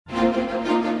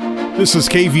This is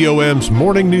KVOM's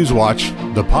Morning News Watch,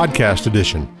 the podcast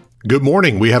edition. Good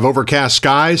morning. We have overcast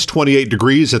skies, 28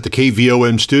 degrees at the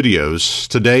KVOM studios.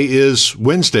 Today is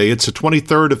Wednesday. It's the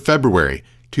 23rd of February,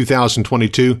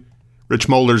 2022. Rich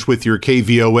Mollers with your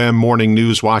KVOM Morning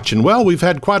News Watch. And well, we've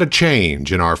had quite a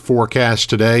change in our forecast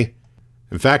today.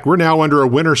 In fact, we're now under a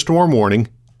winter storm warning.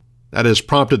 That has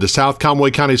prompted the South Conway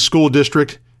County School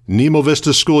District, Nemo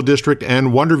Vista School District, and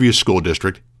Wonderview School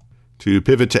District to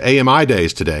pivot to AMI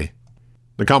days today.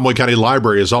 The Conway County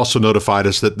Library has also notified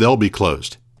us that they'll be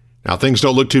closed. Now, things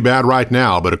don't look too bad right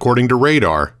now, but according to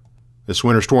radar, this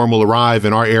winter storm will arrive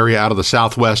in our area out of the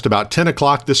southwest about 10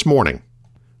 o'clock this morning.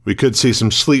 We could see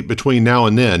some sleet between now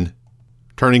and then,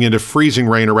 turning into freezing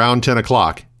rain around 10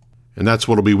 o'clock, and that's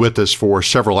what will be with us for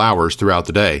several hours throughout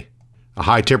the day. A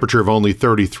high temperature of only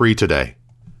 33 today.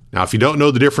 Now, if you don't know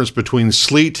the difference between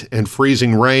sleet and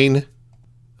freezing rain, I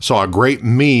saw a great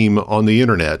meme on the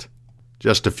internet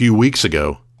just a few weeks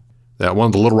ago that one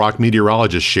of the Little Rock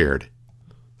meteorologists shared.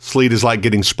 Sleet is like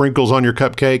getting sprinkles on your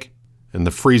cupcake, and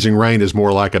the freezing rain is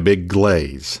more like a big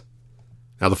glaze.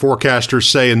 Now, the forecasters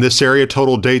say in this area,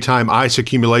 total daytime ice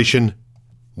accumulation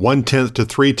 1/10 to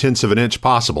 3/10 of an inch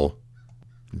possible.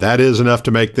 That is enough to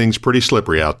make things pretty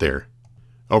slippery out there.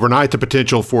 Overnight, the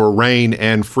potential for rain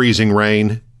and freezing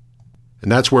rain,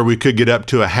 and that's where we could get up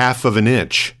to a half of an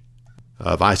inch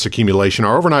of ice accumulation.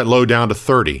 Our overnight low down to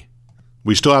 30.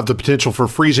 We still have the potential for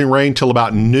freezing rain till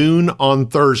about noon on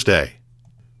Thursday,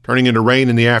 turning into rain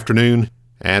in the afternoon,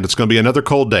 and it's going to be another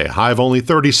cold day, a high of only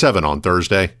 37 on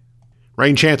Thursday.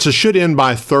 Rain chances should end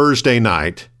by Thursday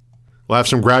night. We'll have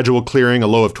some gradual clearing, a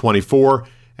low of 24,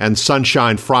 and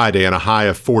sunshine Friday and a high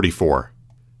of 44.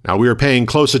 Now, we are paying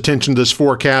close attention to this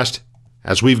forecast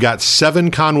as we've got 7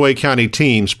 Conway County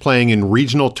teams playing in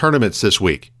regional tournaments this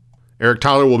week. Eric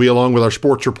Tyler will be along with our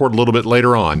sports report a little bit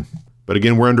later on. But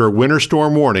again, we're under a winter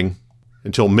storm warning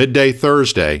until midday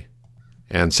Thursday,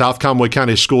 and South Conway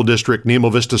County School District, Nemo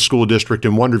Vista School District,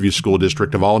 and Wonderview School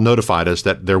District have all notified us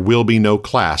that there will be no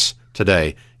class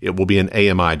today. It will be an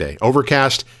AMI day.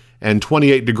 Overcast and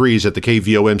 28 degrees at the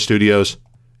KVOM studios.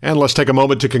 And let's take a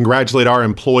moment to congratulate our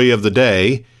employee of the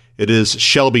day. It is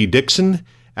Shelby Dixon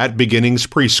at Beginnings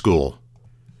Preschool.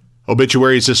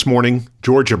 Obituaries this morning: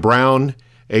 Georgia Brown,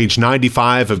 age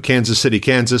 95, of Kansas City,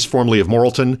 Kansas, formerly of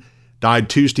Morrilton, died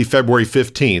Tuesday, February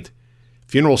 15th.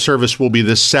 Funeral service will be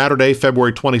this Saturday,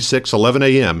 February 26, 11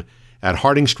 a.m. at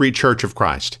Harding Street Church of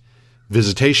Christ.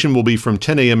 Visitation will be from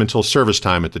 10 a.m. until service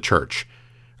time at the church.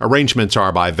 Arrangements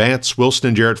are by Vance, Wilson,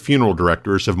 and Jarrett Funeral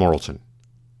Directors of Morrilton.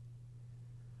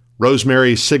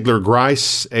 Rosemary Sigler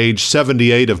Grice, age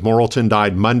 78, of Morrilton,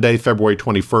 died Monday, February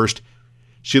 21st.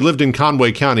 She lived in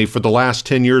Conway County for the last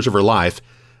 10 years of her life,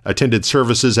 attended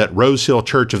services at Rose Hill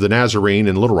Church of the Nazarene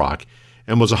in Little Rock,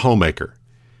 and was a homemaker.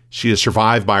 She is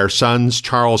survived by her sons,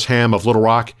 Charles Ham of Little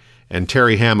Rock and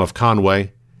Terry Ham of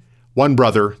Conway, one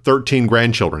brother, 13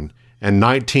 grandchildren, and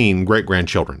 19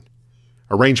 great-grandchildren.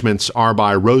 Arrangements are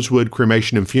by Rosewood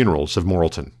Cremation and Funerals of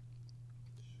Morrilton.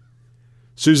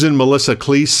 Susan Melissa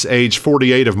Cleese, age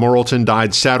 48, of Morrilton,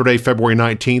 died Saturday, February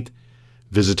 19th.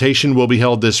 Visitation will be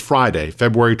held this Friday,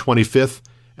 February 25th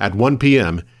at 1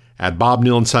 p.m. at Bob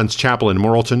Neal & Sons Chapel in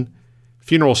Morrilton.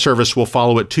 Funeral service will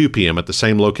follow at 2 p.m. at the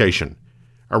same location.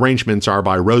 Arrangements are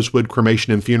by Rosewood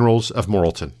Cremation and Funerals of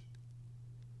Morrilton.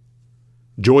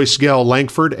 Joyce Gell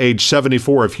Langford, age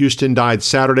 74, of Houston, died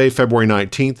Saturday, February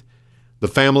 19th. The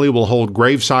family will hold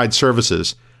graveside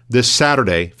services this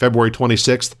Saturday, February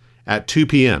 26th at 2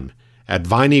 p.m. at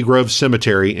Viney Grove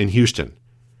Cemetery in Houston.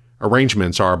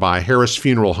 Arrangements are by Harris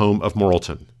Funeral Home of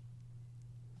Morrilton.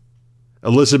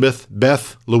 Elizabeth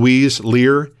Beth Louise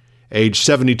Lear, age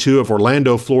 72, of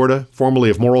Orlando, Florida, formerly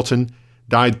of Morrilton,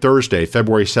 died Thursday,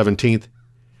 February 17th.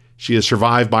 She is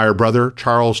survived by her brother,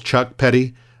 Charles Chuck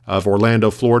Petty, of Orlando,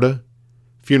 Florida.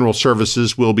 Funeral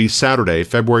services will be Saturday,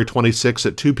 February 26th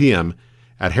at 2 p.m.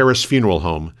 at Harris Funeral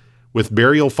Home, with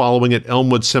burial following at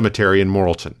Elmwood Cemetery in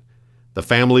Morrilton. The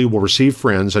family will receive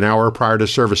friends an hour prior to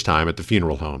service time at the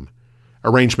funeral home.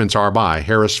 Arrangements are by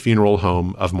Harris Funeral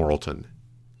Home of Morrilton.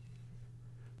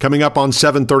 Coming up on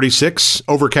 7:36,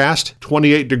 overcast,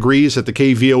 28 degrees at the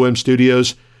KVOM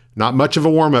studios. Not much of a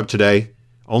warm-up today,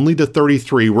 only to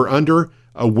 33. We're under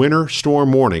a winter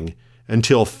storm warning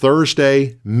until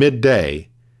Thursday midday.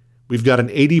 We've got an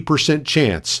 80%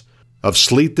 chance of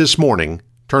sleet this morning,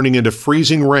 turning into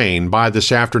freezing rain by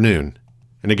this afternoon.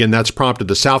 And again, that's prompted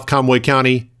the South Conway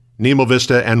County, Nemo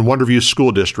Vista, and Wonderview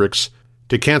school districts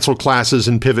to cancel classes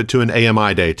and pivot to an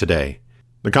AMI day today.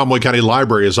 The Conway County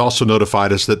Library has also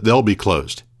notified us that they'll be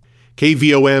closed.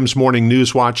 KVOM's Morning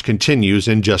News Watch continues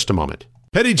in just a moment.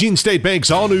 Petit Jean State Bank's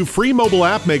all-new free mobile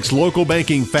app makes local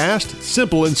banking fast,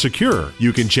 simple, and secure.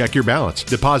 You can check your balance,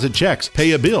 deposit checks,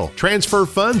 pay a bill, transfer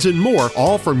funds, and more,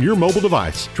 all from your mobile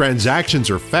device. Transactions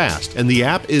are fast, and the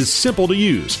app is simple to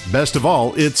use. Best of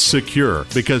all, it's secure,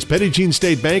 because Petit Jean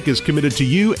State Bank is committed to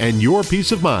you and your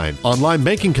peace of mind. Online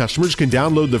banking customers can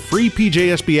download the free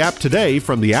PJSB app today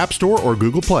from the App Store or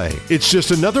Google Play. It's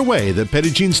just another way that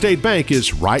Petit Jean State Bank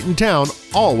is right in town,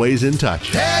 always in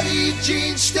touch. Petit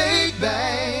Jean State Bank.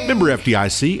 Member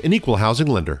FDIC, an equal housing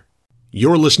lender.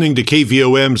 You're listening to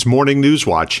KVOM's Morning News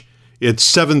Watch. It's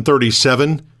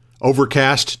 7:37,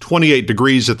 overcast, 28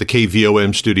 degrees at the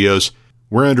KVOM studios.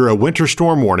 We're under a winter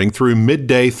storm warning through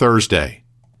midday Thursday.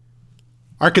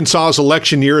 Arkansas's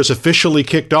election year is officially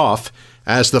kicked off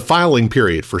as the filing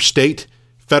period for state,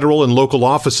 federal, and local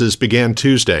offices began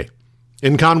Tuesday.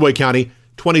 In Conway County,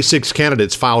 26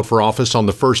 candidates filed for office on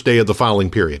the first day of the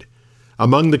filing period.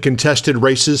 Among the contested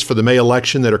races for the May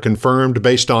election that are confirmed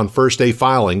based on first-day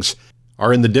filings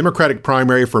are in the Democratic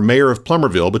primary for mayor of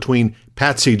Plumerville between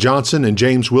Patsy Johnson and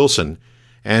James Wilson,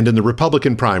 and in the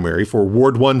Republican primary for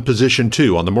Ward 1 Position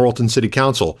 2 on the Morrilton City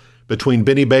Council between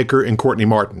Benny Baker and Courtney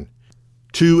Martin.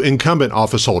 Two incumbent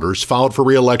office holders filed for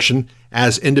re-election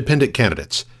as independent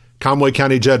candidates, Conway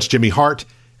County Judge Jimmy Hart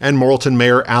and Morrilton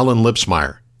Mayor Alan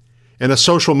Lipsmeyer. In a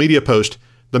social media post,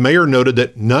 the mayor noted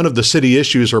that none of the city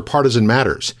issues are partisan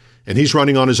matters, and he's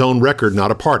running on his own record,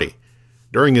 not a party.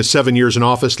 During his 7 years in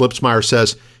office, Lipsmeyer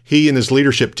says he and his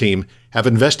leadership team have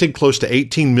invested close to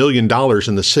 $18 million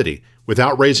in the city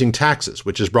without raising taxes,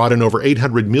 which has brought in over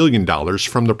 $800 million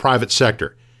from the private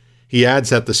sector. He adds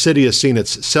that the city has seen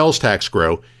its sales tax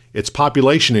grow, its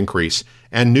population increase,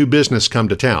 and new business come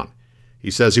to town. He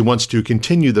says he wants to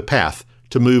continue the path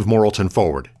to move Morrilton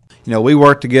forward. You know, we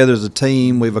work together as a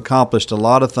team. We've accomplished a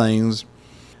lot of things.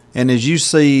 And as you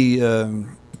see,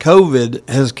 COVID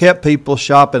has kept people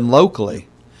shopping locally.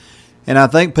 And I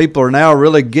think people are now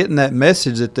really getting that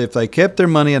message that if they kept their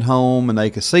money at home and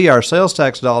they could see our sales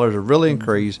tax dollars have really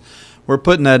increased, we're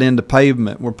putting that into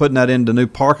pavement. We're putting that into new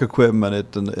park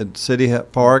equipment at City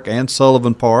Park and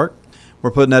Sullivan Park. We're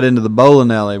putting that into the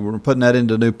bowling alley. We're putting that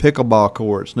into new pickleball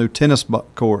courts, new tennis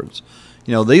courts.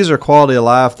 You know, these are quality of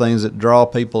life things that draw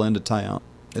people into town.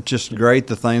 It's just great,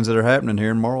 the things that are happening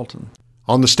here in Morrilton.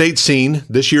 On the state scene,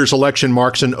 this year's election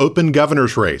marks an open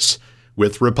governor's race,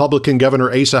 with Republican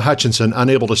Governor Asa Hutchinson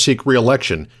unable to seek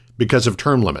re-election because of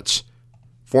term limits.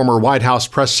 Former White House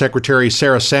Press Secretary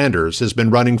Sarah Sanders has been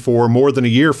running for more than a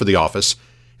year for the office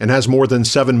and has more than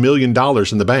 $7 million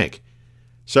in the bank.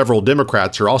 Several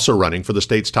Democrats are also running for the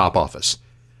state's top office.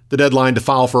 The deadline to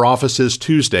file for office is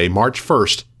Tuesday, March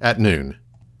 1st at noon.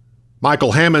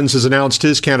 Michael Hammonds has announced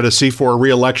his candidacy for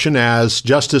re-election as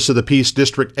Justice of the Peace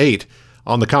District 8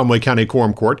 on the Conway County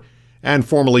Quorum Court and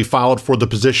formally filed for the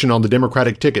position on the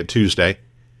Democratic ticket Tuesday.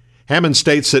 Hammond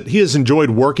states that he has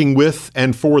enjoyed working with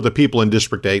and for the people in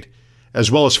District 8,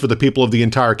 as well as for the people of the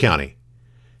entire county.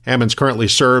 Hammonds currently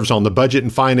serves on the Budget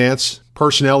and Finance,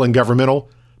 Personnel and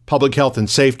Governmental, Public Health and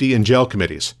Safety, and Jail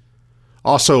committees.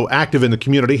 Also active in the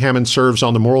community, Hammond serves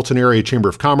on the Morrilton Area Chamber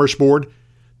of Commerce Board,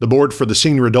 the Board for the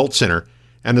Senior Adult Center,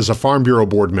 and is a Farm Bureau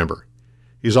Board member.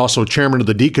 He's also chairman of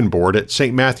the Deacon Board at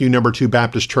St. Matthew No. 2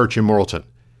 Baptist Church in Morrilton.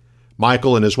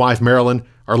 Michael and his wife Marilyn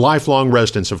are lifelong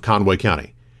residents of Conway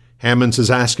County. Hammonds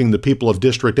is asking the people of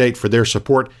District 8 for their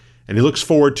support, and he looks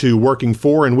forward to working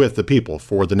for and with the people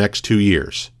for the next 2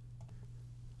 years.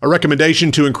 A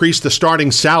recommendation to increase the starting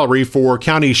salary for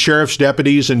county sheriff's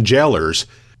deputies and jailers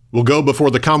will go before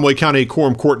the Conway County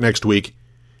Quorum Court next week.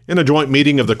 In a joint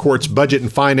meeting of the court's Budget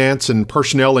and Finance and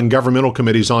Personnel and Governmental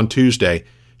committees on Tuesday,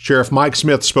 Sheriff Mike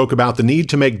Smith spoke about the need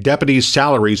to make deputies'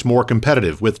 salaries more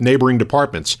competitive with neighboring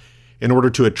departments in order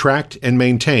to attract and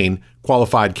maintain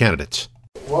qualified candidates.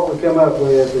 What we come up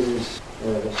with is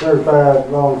certified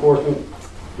law enforcement,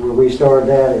 where we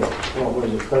started out at,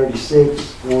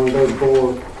 36,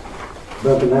 134,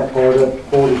 bumping that part up to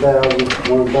 40,000,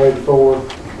 134,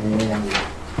 and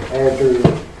after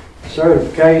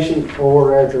certification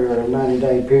or after a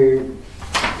 90-day period,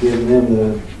 giving them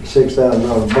the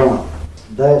 $6,000 bump.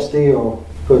 That still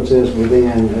puts us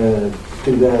within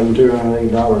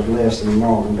 $2,280 less than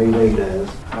Morrilton PD does.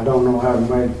 I don't know how to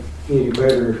make any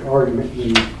better argument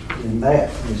than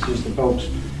that. It's just the folks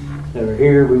that are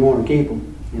here, we want to keep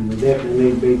them, and we definitely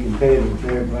need to be competitive with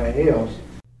everybody else.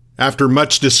 After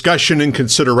much discussion and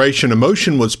consideration, a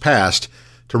motion was passed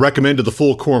to recommend to the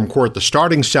full Quorum Court the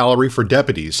starting salary for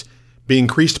deputies be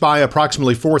increased by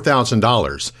approximately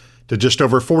 $4,000 to just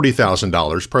over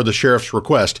 $40,000 per the sheriff's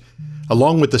request,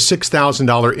 along with the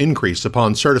 $6,000 increase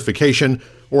upon certification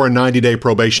or a 90-day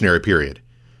probationary period.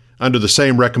 Under the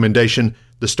same recommendation,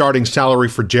 The starting salary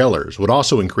for jailers would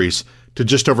also increase to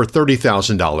just over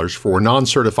 $30,000 for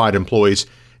non-certified employees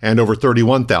and over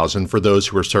 $31,000 for those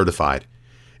who are certified.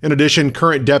 In addition,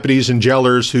 current deputies and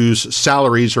jailers whose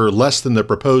salaries are less than the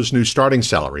proposed new starting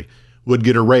salary would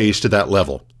get a raise to that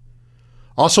level.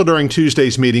 Also during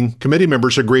Tuesday's meeting, committee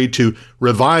members agreed to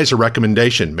revise a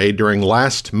recommendation made during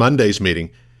last Monday's meeting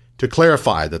to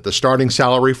clarify that the starting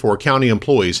salary for county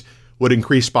employees would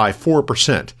increase by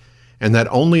 4%, and that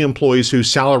only employees whose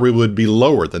salary would be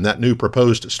lower than that new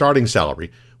proposed starting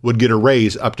salary would get a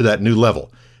raise up to that new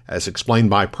level, as explained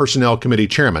by Personnel Committee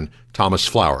Chairman Thomas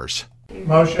Flowers.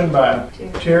 Motion by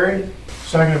Terry,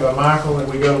 seconded by Michael, that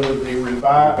we go with the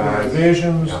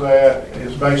revisions that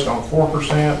is based on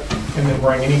 4%, and then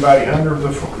bring anybody under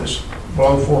this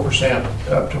below 4%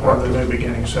 up to where the new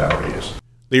beginning salary is.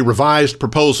 The revised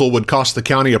proposal would cost the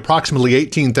county approximately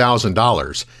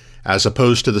 $18,000, as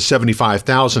opposed to the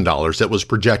 $75,000 that was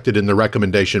projected in the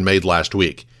recommendation made last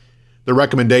week. The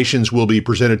recommendations will be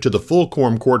presented to the full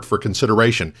quorum court for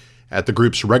consideration at the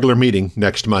group's regular meeting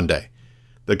next Monday.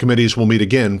 The committees will meet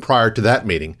again prior to that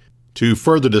meeting to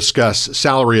further discuss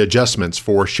salary adjustments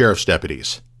for sheriff's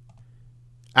deputies.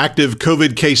 Active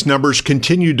COVID case numbers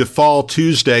continued to fall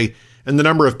Tuesday, and the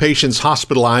number of patients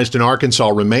hospitalized in Arkansas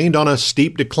remained on a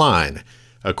steep decline,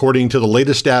 according to the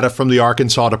latest data from the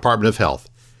Arkansas Department of Health.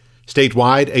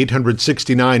 Statewide,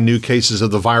 869 new cases of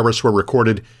the virus were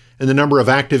recorded, and the number of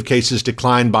active cases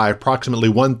declined by approximately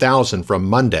 1,000 from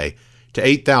Monday to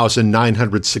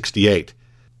 8,968.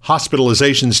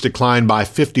 Hospitalizations declined by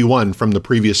 51 from the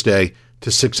previous day to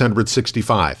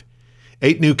 665.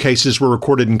 8 new cases were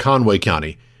recorded in Conway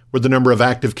County, where the number of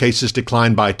active cases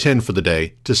declined by 10 for the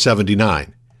day to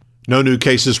 79. No new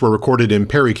cases were recorded in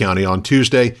Perry County on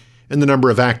Tuesday, and the number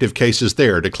of active cases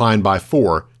there declined by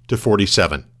 4 to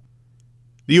 47.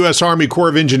 The U.S. Army Corps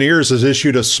of Engineers has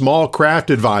issued a small craft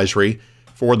advisory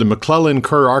for the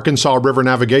McClellan-Kerr Arkansas River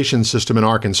Navigation System in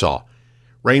Arkansas.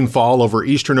 Rainfall over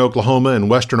eastern Oklahoma and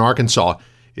western Arkansas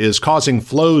is causing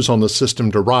flows on the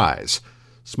system to rise.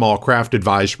 Small craft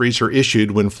advisories are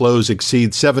issued when flows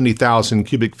exceed 70,000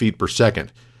 cubic feet per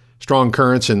second. Strong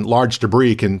currents and large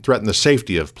debris can threaten the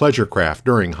safety of pleasure craft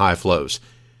during high flows.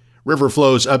 River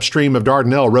flows upstream of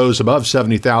Dardanelle rose above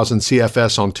 70,000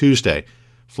 CFS on Tuesday.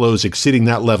 Flows exceeding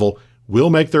that level will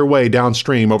make their way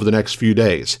downstream over the next few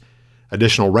days.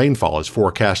 Additional rainfall is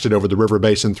forecasted over the river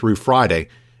basin through Friday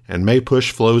and may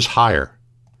push flows higher.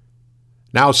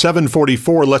 Now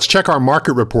 7:44, let's check our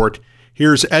market report.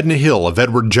 Here's Edna Hill of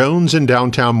Edward Jones in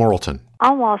downtown Morrilton.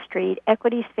 On Wall Street,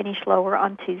 equities finished lower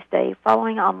on Tuesday,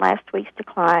 following on last week's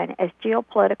decline as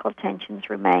geopolitical tensions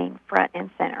remain front and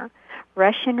center.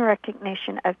 Russian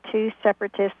recognition of 2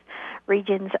 separatist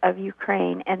regions of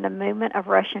Ukraine and the movement of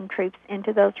Russian troops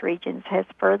into those regions has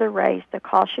further raised the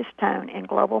cautious tone in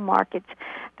global markets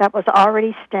that was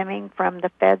already stemming from the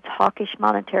Fed's hawkish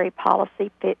monetary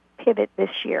policy pivot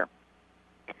this year.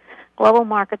 Global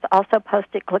markets also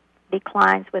posted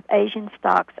declines, with Asian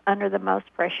stocks under the most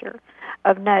pressure.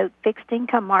 Of note, fixed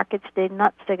income markets did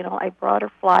not signal a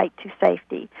broader flight to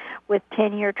safety, with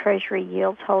 10-year Treasury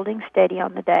yields holding steady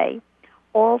on the day.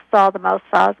 Oil saw the most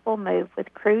sizable move,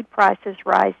 with crude prices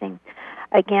rising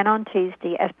again on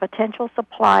Tuesday as potential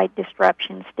supply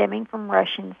disruption stemming from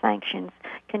Russian sanctions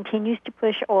continues to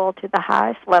push oil to the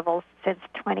highest levels since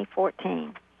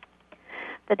 2014.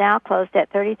 The Dow closed at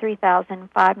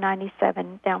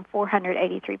 33,597, down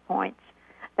 483 points.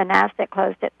 The Nasdaq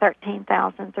closed at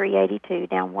 13,382,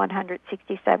 down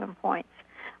 167 points.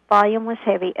 Volume was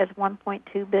heavy as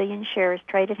 1.2 billion shares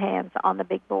traded hands on the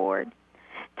big board.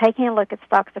 Taking a look at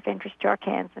stocks of interest to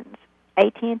Arkansans,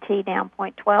 AT&T down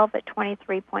 0.12 at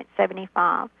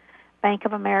 23.75. Bank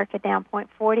of America down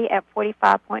 0.40 at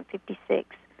 45.56.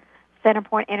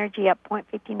 CenterPoint Energy up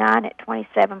 0.59 at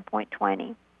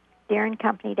 27.20. Deere &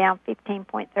 Company down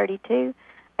 15.32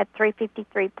 at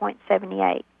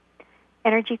 353.78.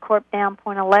 Energy Corp down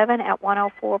 0.11 at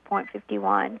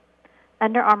 104.51.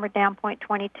 Under Armour down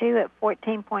 0.22 at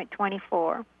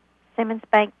 14.24. Simmons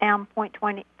Bank down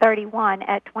 0.31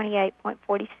 at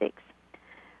 28.46.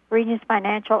 Regions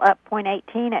Financial up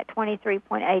 0.18 at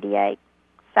 23.88.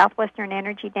 Southwestern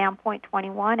Energy down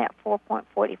 0.21 at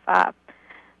 4.45.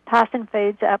 Tyson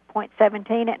Foods up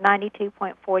 0.17 at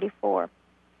 92.44.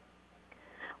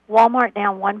 Walmart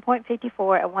down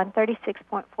 1.54 at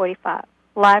 136.45.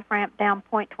 LiveRamp down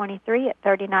 0.23 at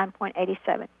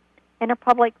 39.87.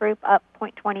 Interpublic Group up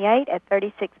 0.28 at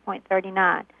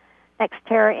 36.39.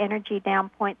 NextEra Energy down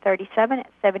 0.37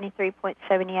 at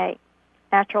 73.78.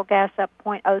 Natural gas up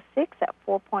 0.06 at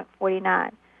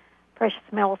 4.49.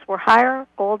 Precious metals were higher.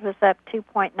 Gold was up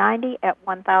 2.90 at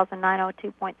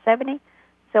 1,902.70.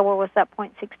 Silver was up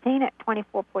 0.16 at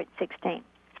 24.16.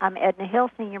 I'm Edna Hill,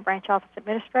 Senior Branch Office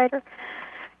Administrator.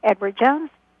 Edward Jones,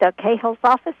 Doug Cahill's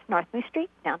office, North Moose Street,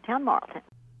 downtown Morrilton.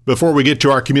 Before we get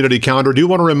to our community calendar, I do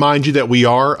want to remind you that we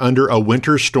are under a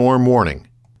winter storm warning.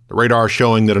 The radar is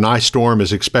showing that an ice storm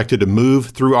is expected to move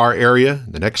through our area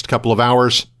in the next couple of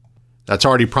hours. That's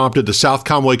already prompted the South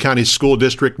Conway County School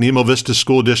District, Nemo Vista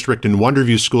School District, and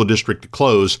Wonderview School District to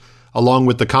close, along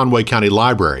with the Conway County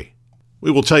Library.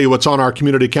 We will tell you what's on our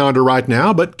community calendar right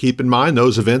now, but keep in mind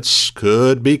those events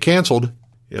could be canceled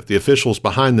if the officials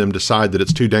behind them decide that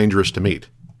it's too dangerous to meet.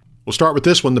 We'll start with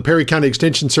this one. The Perry County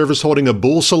Extension Service holding a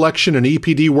bull selection and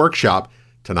EPD workshop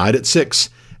tonight at 6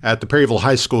 at the Perryville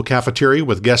High School cafeteria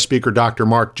with guest speaker Dr.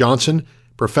 Mark Johnson,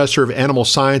 Professor of Animal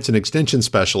Science and Extension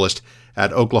Specialist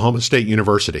at Oklahoma State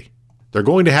University. They're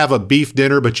going to have a beef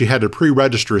dinner, but you had to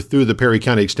pre-register through the Perry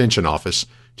County Extension office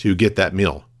to get that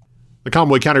meal. The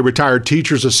Conway County Retired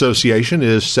Teachers Association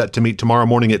is set to meet tomorrow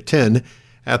morning at 10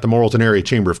 at the Morrilton Area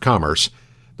Chamber of Commerce.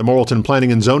 The Morrilton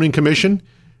Planning and Zoning Commission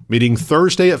meeting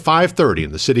Thursday at 5:30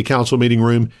 in the City Council meeting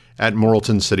room at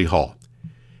Morrilton City Hall.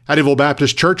 Hattieville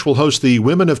Baptist Church will host the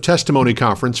Women of Testimony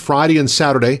Conference Friday and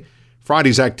Saturday.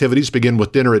 Friday's activities begin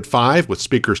with dinner at 5 with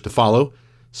speakers to follow.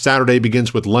 Saturday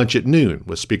begins with lunch at noon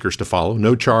with speakers to follow,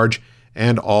 no charge,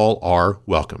 and all are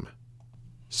welcome.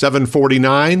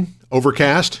 7:49,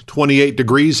 overcast, 28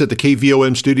 degrees at the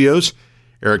KVOM studios.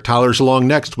 Eric Tyler's along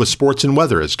next with sports and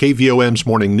weather as KVOM's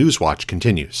Morning News Watch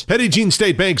continues. Petit Jean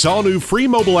State Bank's all-new free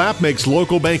mobile app makes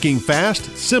local banking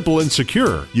fast, simple, and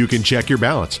secure. You can check your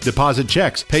balance, deposit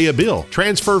checks, pay a bill,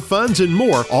 transfer funds, and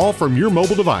more, all from your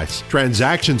mobile device.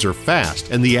 Transactions are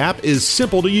fast, and the app is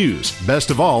simple to use.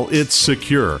 Best of all, it's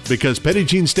secure, because Petit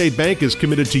Jean State Bank is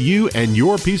committed to you and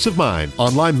your peace of mind.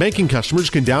 Online banking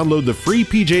customers can download the free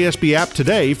PJSB app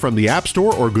today from the App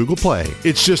Store or Google Play.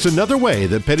 It's just another way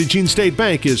that Petit Jean State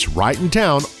Bank is right in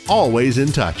town, always in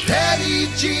touch. Petit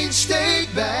Jean State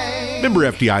Bank. Member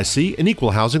FDIC, an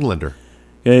equal housing lender.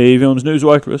 KVOM's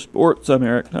Newswatch with Sports. I'm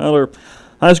Eric Tyler.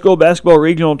 High school basketball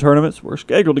regional tournaments were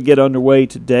scheduled to get underway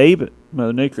today, but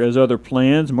Mother Nature has other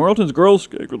plans. Morrilton's girls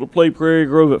scheduled to play Prairie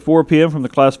Grove at 4 p.m. from the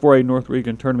Class 4A North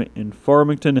Region Tournament in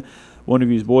Farmington.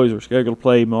 Wonderview's boys are scheduled to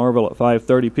play Marville at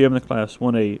 5:30 p.m. in the Class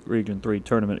 1A Region 3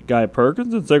 Tournament at Guy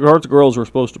Perkins. And Sacred Heart's girls were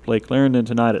supposed to play Clarendon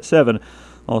tonight at 7,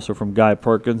 also from Guy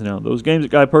Perkins. Now, those games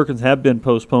at Guy Perkins have been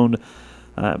postponed.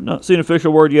 I have not seen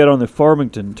official word yet on the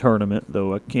Farmington tournament,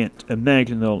 though I can't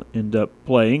imagine they'll end up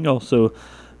playing. Also,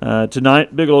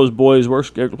 tonight, Bigelow's boys were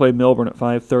scheduled to play Melbourne at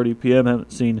 5:30 p.m.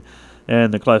 Haven't seen,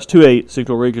 and the Class 2A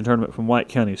Central Region Tournament from White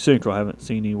County Central. Haven't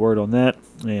seen any word on that.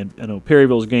 And I know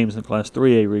Perryville's games in the Class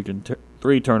 3A Region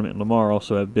 3 Tournament in Lamar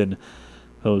also have been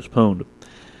postponed.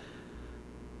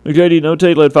 McJady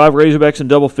Notate led 5 Razorbacks in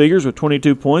double figures with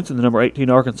 22 points, and the number 18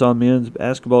 Arkansas men's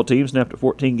basketball team snapped a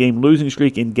 14-game losing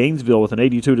streak in Gainesville with an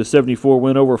 82-74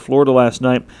 win over Florida last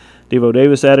night. Devo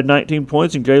Davis added 19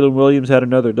 points, and Jalen Williams had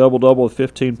another double-double with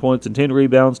 15 points and 10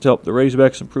 rebounds to help the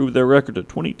Razorbacks improve their record to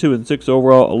 22-6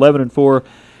 overall, 11-4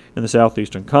 in the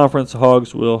Southeastern Conference. The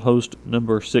Hogs will host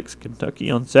number 6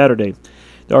 Kentucky on Saturday.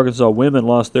 The Arkansas women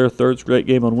lost their third straight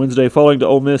game on Wednesday, falling to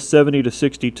Ole Miss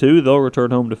 70-62. They'll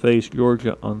return home to face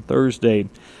Georgia on Thursday.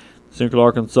 The Central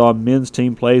Arkansas men's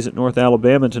team plays at North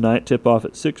Alabama tonight. Tip-off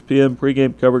at 6 p.m.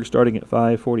 Pre-game coverage starting at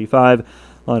 5:45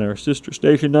 on our sister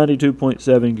station,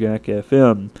 92.7 Jack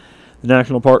FM. The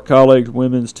National Park College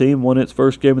women's team won its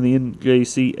first game in the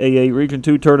NJCAA Region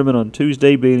 2 tournament on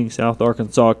Tuesday, beating South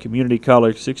Arkansas Community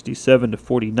College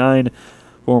 67-49.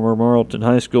 Former Morrilton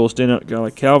High School standout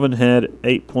Golly Calvin had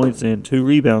 8 points and 2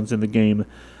 rebounds in the game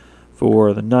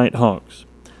for the Nighthawks.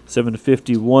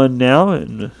 7:51 now,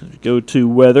 and go to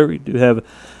weather. We do have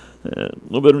a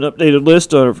little bit of an updated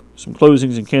list of some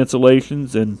closings and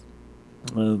cancellations, and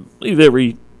I believe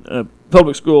every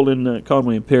public school in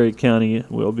Conway and Perry County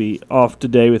will be off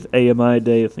today with AMI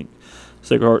Day. I think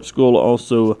Sacred Heart School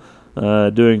also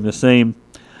doing the same.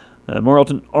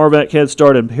 Morrilton Arvac Head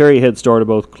Start and Perry Head Start are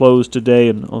both closed today,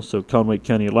 and also Conway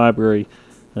County Library,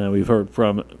 we've heard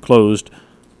from, closed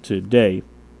today.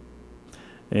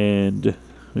 And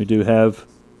we do have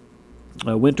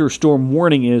a winter storm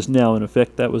warning is now in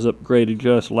effect. That was upgraded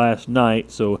just last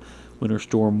night, so winter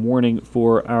storm warning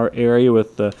for our area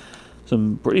with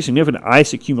some pretty significant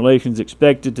ice accumulations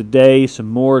expected today, some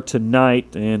more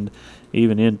tonight, and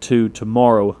even into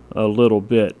tomorrow a little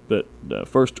bit. But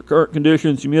first, current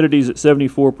conditions, humidity's at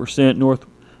 74%, north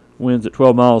winds at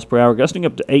 12 miles per hour, gusting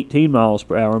up to 18 miles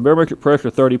per hour, and barometric pressure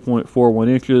 30.41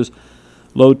 inches.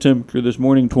 Low temperature this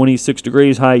morning, 26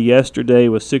 degrees. High yesterday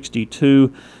was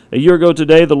 62. A year ago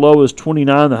today, the low was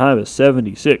 29, the high was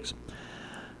 76.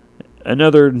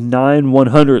 another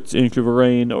 9/100ths inch of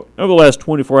rain over the last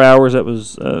 24 hours. That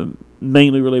was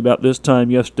mainly really about this time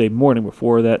yesterday morning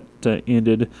before that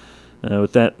ended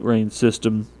with that rain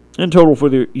system. And total for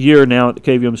the year now at the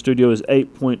KVOM studio is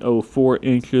 8.04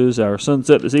 inches. Our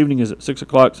sunset this evening is at 6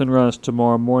 o'clock, sunrise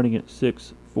tomorrow morning at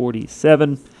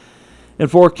 6:47.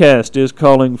 And forecast is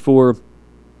calling for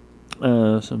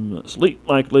some sleet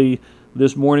likely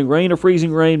this morning. Rain or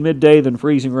freezing rain midday, then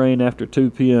freezing rain after 2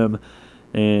 p.m.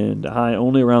 And a high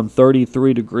only around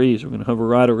 33 degrees. We're going to hover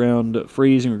right around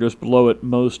freezing or just below it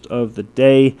most of the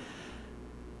day.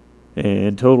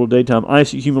 And total daytime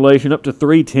ice accumulation up to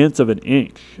 0.3 of an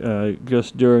inch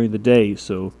just during the day.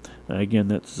 So, again,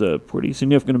 that's a pretty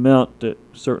significant amount that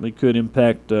certainly could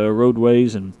impact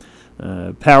roadways and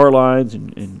power lines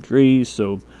and trees.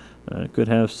 So, could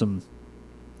have some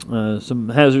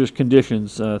hazardous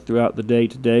conditions throughout the day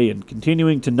today. And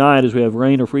continuing tonight as we have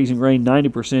rain or freezing rain,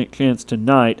 90% chance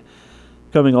tonight.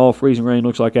 Coming off freezing rain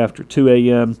looks like after 2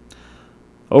 a.m.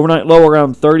 Overnight low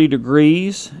around 30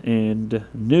 degrees, and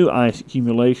new ice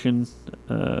accumulation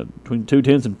between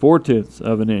 0.2 and 0.4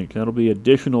 of an inch. That'll be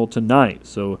additional tonight.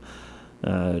 So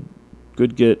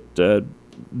could get,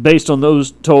 based on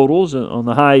those totals on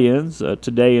the high ends,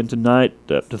 today and tonight,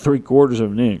 up to 0.75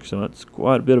 of an inch. So that's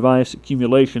quite a bit of ice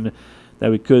accumulation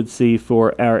that we could see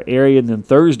for our area. And then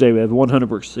Thursday we have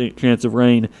 100% chance of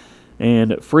rain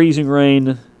and freezing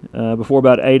rain before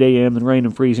about 8 a.m., then rain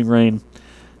and freezing rain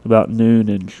about noon,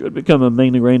 and should become a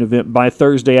mainly rain event by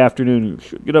Thursday afternoon. It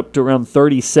should get up to around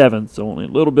 37, so only a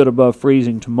little bit above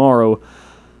freezing tomorrow.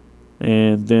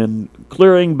 And then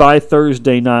clearing by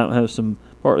Thursday night. We'll have some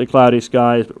partly cloudy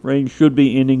skies, but rain should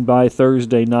be ending by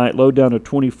Thursday night. Low down to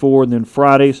 24, and then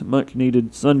Friday, some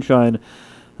much-needed sunshine.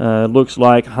 Looks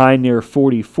like high near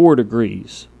 44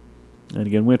 degrees. And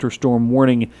again, winter storm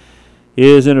warning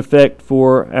is in effect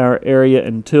for our area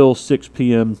until 6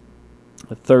 p.m.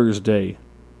 Thursday.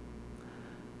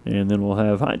 And then we'll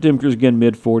have high temperatures again,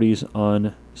 mid-40s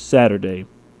on Saturday.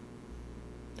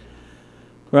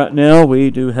 Right now,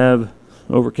 we do have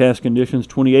overcast conditions,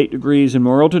 28 degrees in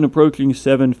Morrilton, approaching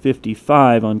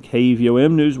 7:55 on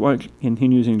KVOM. Newswatch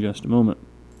continues in just a moment.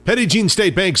 Petit Jean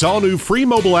State Bank's all-new free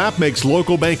mobile app makes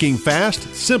local banking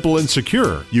fast, simple, and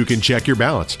secure. You can check your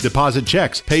balance, deposit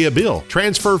checks, pay a bill,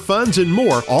 transfer funds, and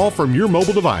more, all from your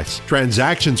mobile device.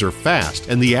 Transactions are fast,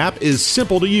 and the app is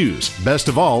simple to use. Best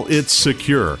of all, it's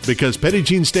secure, because Petit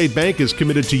Jean State Bank is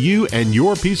committed to you and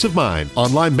your peace of mind.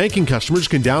 Online banking customers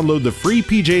can download the free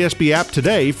PJSB app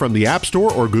today from the App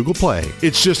Store or Google Play.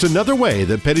 It's just another way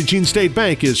that Petit Jean State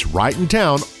Bank is right in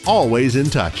town, always in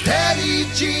touch. Petit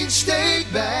Jean State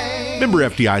Bank. Member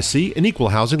FDIC, an equal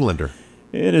housing lender.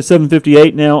 It is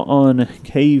 7:58 now on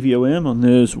KVOM on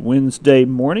this Wednesday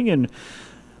morning, and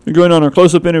we're joined on our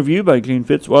close-up interview by Gene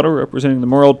Fitzwater, representing the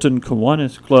Morrilton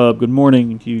Kiwanis Club. Good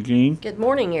morning to you, Gene. Good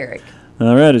morning, Eric.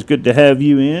 All right, it's good to have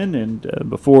you in, and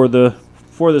before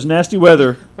this nasty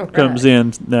weather comes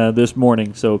in this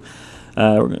morning. So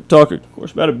we're going to talk, of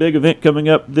course, about a big event coming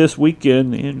up this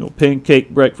weekend, the annual pancake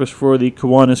breakfast for the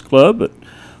Kiwanis Club. But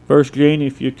first, Gene,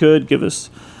 if you could give us,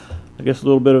 I guess, a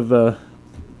little bit of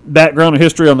background or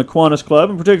history on the Kiwanis Club,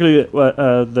 and particularly what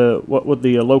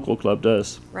the local club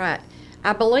does. Right.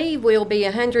 I believe we'll be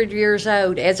 100 years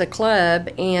old as a club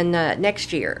in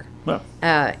next year. Well,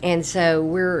 and so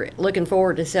we're looking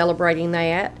forward to celebrating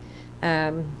that.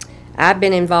 I've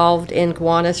been involved in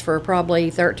Kiwanis for probably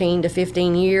 13 to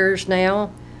 15 years now.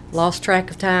 Lost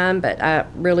track of time, but I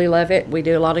really love it. We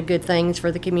do a lot of good things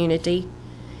for the community.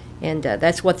 And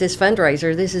that's what this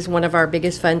is one of our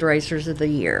biggest fundraisers of the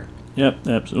year. Yep,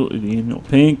 absolutely. The annual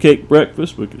pancake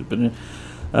breakfast, which has been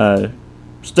a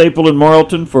staple in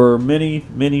Morrilton for many,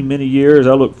 many, many years.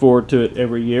 I look forward to it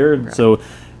every year. And so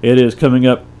it is coming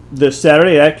up this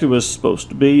Saturday. It actually was supposed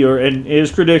to be, and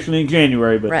is traditionally in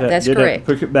January, but right, that's did correct. Have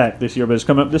to push it back this year, but it's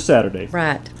coming up this Saturday.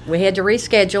 Right. We had to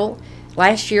reschedule.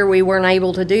 Last year we weren't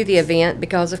able to do the event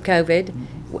because of COVID.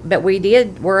 But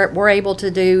we're able to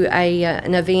do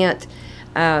an event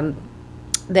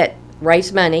that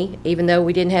raised money, even though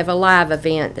we didn't have a live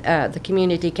event. The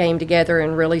community came together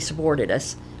and really supported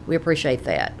us. We appreciate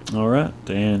that. All right,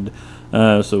 and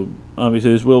so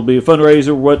obviously this will be a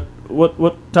fundraiser.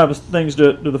 What type of things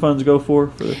do the funds go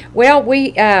for? Well,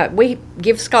 we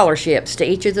give scholarships to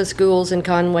each of the schools in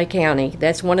Conway County.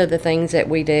 That's one of the things that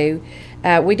we do.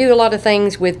 We do a lot of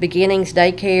things with Beginnings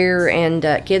Daycare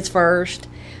and Kids First.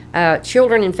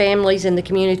 Children and families in the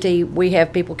community, we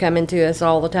have people coming to us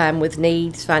all the time with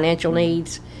needs, financial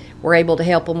needs. We're able to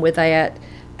help them with that.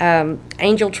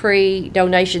 Angel Tree,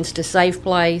 donations to Safe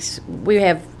Place.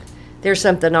 There's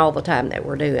something all the time that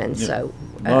we're doing. Yep. So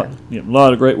A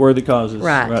lot of great worthy causes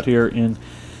Right. here in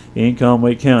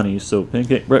Conway County. So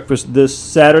pancake breakfast this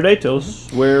Saturday. Tell us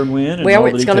where and when. And Well, all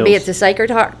the it's going to be at details. the Sacred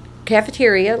Heart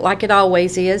Cafeteria, like it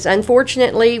always is.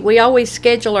 Unfortunately, we always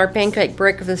schedule our pancake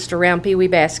breakfast around Pee Wee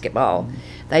basketball.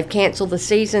 They've canceled the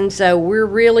season, so we're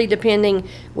really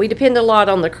we depend a lot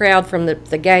on the crowd from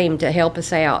the game to help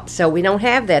us out. So we don't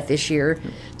have that this year.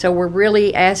 So we're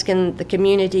really asking the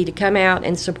community to come out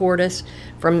and support us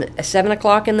from 7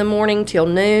 o'clock in the morning till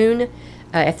noon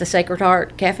at the Sacred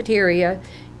Heart Cafeteria.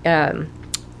 If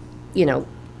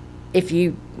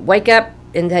you wake up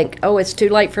and think, oh, it's too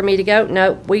late for me to go,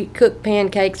 no, we cook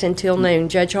pancakes until noon.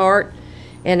 Judge Hart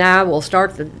and I will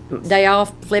start the day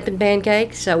off flipping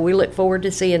pancakes, so we look forward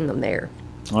to seeing them there.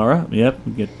 All right. Yep.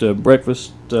 You get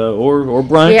breakfast or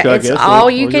brunch. Yeah, I it's guess. all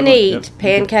or you your can lunch. eat, Yep.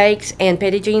 pancakes and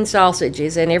Petit Jean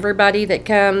sausages, and everybody that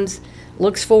comes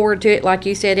looks forward to it. Like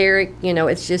you said, Eric,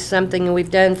 it's just something we've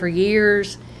done for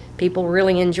years. People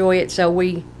really enjoy it, so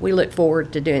we look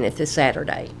forward to doing it this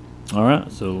Saturday. All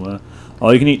right. So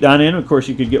all you can eat dine in. Of course,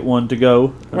 you could get one to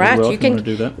go. Right, As well, you if you can. want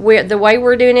to do that. The way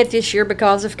we're doing it this year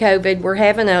because of COVID, we're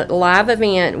having a live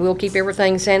event. We'll keep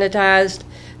everything sanitized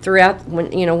throughout.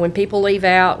 When people leave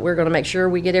out, we're going to make sure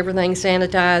we get everything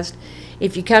sanitized.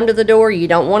 If you come to the door, you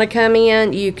don't want to come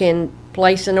in, you can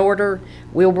place an order.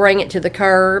 We'll bring it to the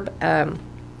curb.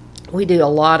 We do a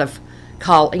lot of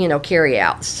carry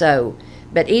outs. So,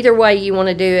 but either way you want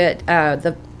to do it, I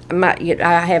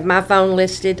have my phone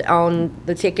listed on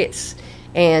the tickets.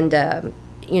 And,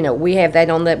 we have that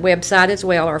on the website as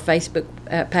well, our Facebook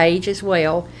page as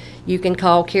well. You can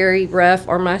call Carrie Ruff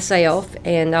or myself,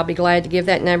 and I'll be glad to give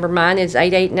that number. Mine is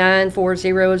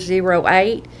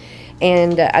 889-4008.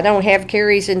 And I don't have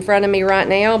Carrie's in front of me right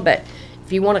now, but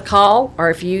if you want to call or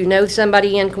if you know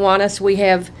somebody in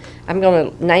Kiwanis, I'm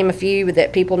going to name a few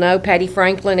that people know. Patty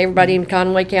Franklin, everybody in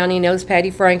Conway County knows Patty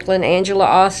Franklin. Angela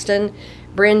Austin.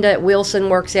 Brenda Wilson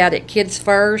works out at Kids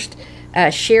First.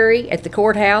 Sherry at the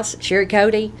courthouse, Sherry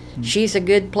Cody, she's a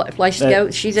good place to go.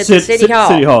 She's at the City Hall.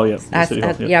 City Hall, yeah. City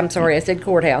Hall, yeah. Yeah, I'm sorry, I said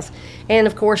courthouse. And,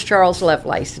 of course, Charles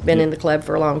Lovelace has been in the club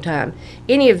for a long time.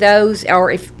 Any of those, or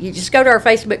if you just go to our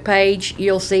Facebook page,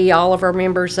 you'll see all of our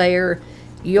members there.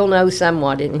 You'll know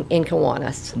somewhat in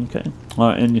Kiwanis. Okay. All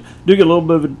right. And you do get a little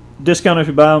bit of a discount if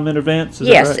you buy them in advance? Is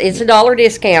Yes, that right? it's $1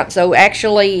 discount. So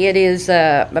actually it is,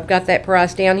 I've got that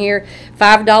price down here,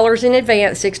 $5 in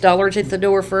advance, $6 at the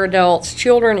door for adults.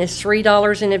 Children is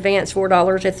 $3 in advance,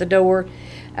 $4 at the door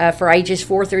for ages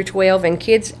 4 through 12. And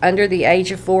kids under the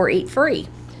age of 4 eat free.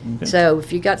 Okay. So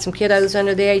if you got some kiddos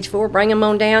under the age 4, bring them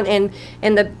on down. And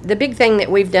the big thing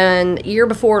that we've done year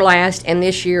before last and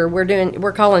this year,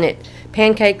 we're calling it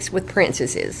Pancakes with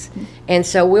Princesses. And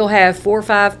so we'll have 4 or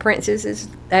 5 princesses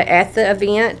at the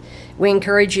event. We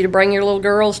encourage you to bring your little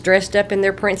girls dressed up in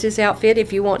their princess outfit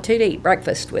if you want to eat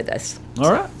breakfast with us.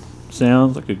 All right.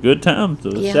 Sounds like a good time. So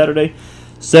Yeah. Saturday,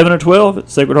 7 or 12 at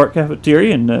Sacred Heart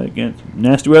Cafeteria. And again,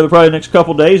 nasty weather probably the next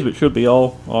couple of days, but should be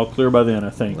all clear by then,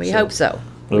 I think. We hope so.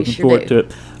 Looking we sure forward do. to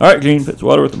it. All right, Gene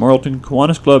Fitzwater with the Morrilton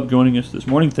Kiwanis Club joining us this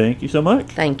morning. Thank you so much.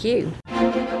 Thank you.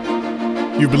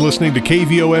 You've been listening to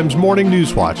KVOM's Morning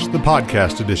News Watch, the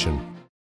podcast edition.